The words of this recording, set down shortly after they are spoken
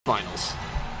finals.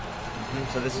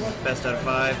 So this is best out of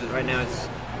 5. Right now it's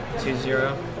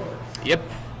 2-0. Yep.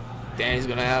 Danny's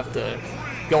gonna have to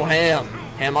go ham.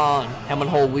 Ham on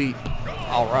whole wheat.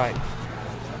 All right.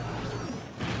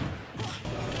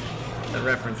 The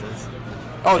references.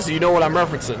 Oh, so you know what I'm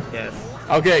referencing? Yes.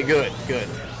 Okay, good, good.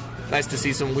 Nice to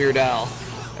see some Weird Al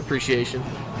appreciation.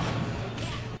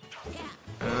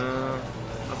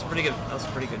 That's pretty good. That was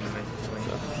pretty good to me.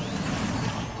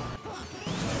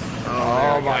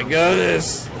 Oh my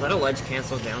goodness! Was that a ledge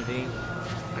cancel down D?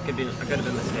 I could have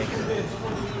been mistaken.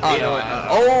 Oh, no.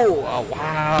 Oh,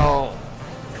 wow!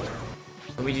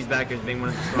 Luigi's backers being one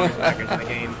of the strongest backers in the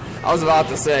game. I was about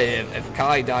to say, if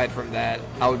Kai died from that,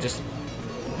 I would just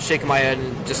shake my head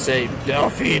and just say,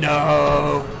 Delfino!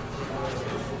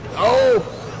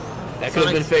 Oh! That could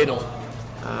have been fatal.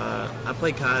 I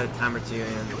played Kai a time or two,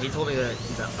 and he told me that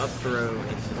the up throw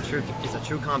is a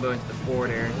true combo into the forward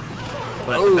air.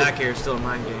 But the back air is still a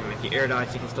mind game. If you air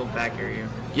dodge, he can still back air you.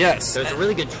 Yes. So it's a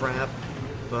really good trap,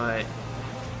 but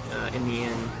in the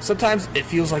end... Sometimes it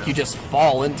feels like you just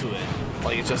fall into it.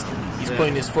 Like it's just, he's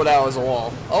putting his foot out as a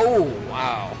wall. Oh,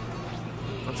 wow.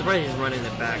 I'm surprised he's running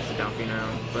it back to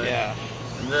Delfino, but yeah.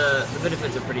 The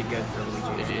benefits are pretty good for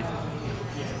Luigi.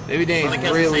 Maybe Danny's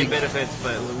has really... the same benefits,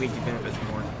 but Luigi benefits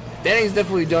more. Danny's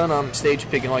definitely done stage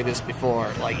picking like this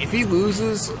before. Like, if he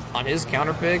loses on his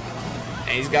counter pick, and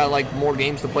he's got like more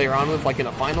games to play around with, like in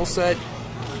a final set,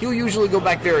 he'll usually go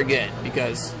back there again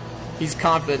because he's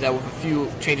confident that with a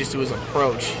few changes to his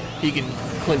approach, he can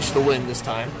clinch the win this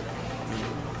time.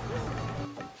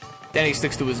 Danny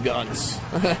sticks to his guns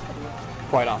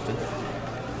quite often.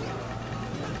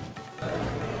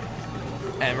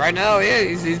 And right now, yeah,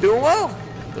 he's doing well.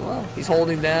 He's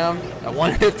holding down at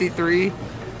 153.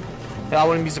 I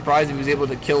wouldn't be surprised if he was able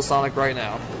to kill Sonic right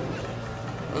now.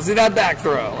 Let's see that back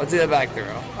throw.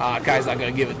 Kai's not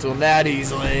going to give it to him that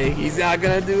easily. He's not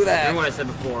going to do that. Remember what I said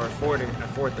before, a forward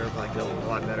throw probably feels a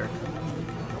lot better.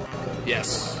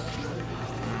 Yes.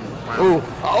 Wow. Ooh.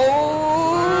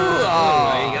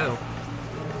 Oh! There you go.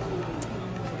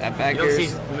 That back You don't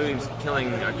see moves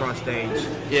killing across stage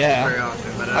very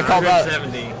often, but I call that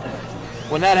 170.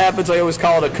 When that happens, I always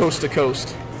call it a coast to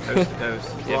coast. Coast to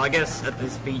coast. Well, I guess at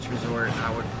this beach resort,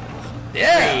 I would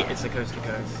say it's a coast to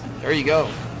coast. There you go.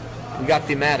 We got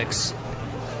thematics.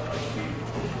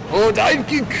 Oh, dive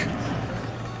kick!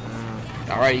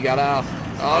 All right, you got out.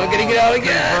 Oh, gonna get out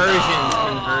again.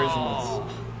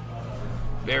 Conversions.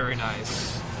 Very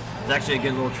nice. It's actually a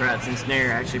good little trap since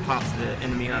Nair actually pops the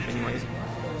enemy up anyways.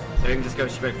 So you can just go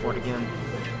straight for it again.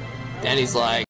 Danny's like,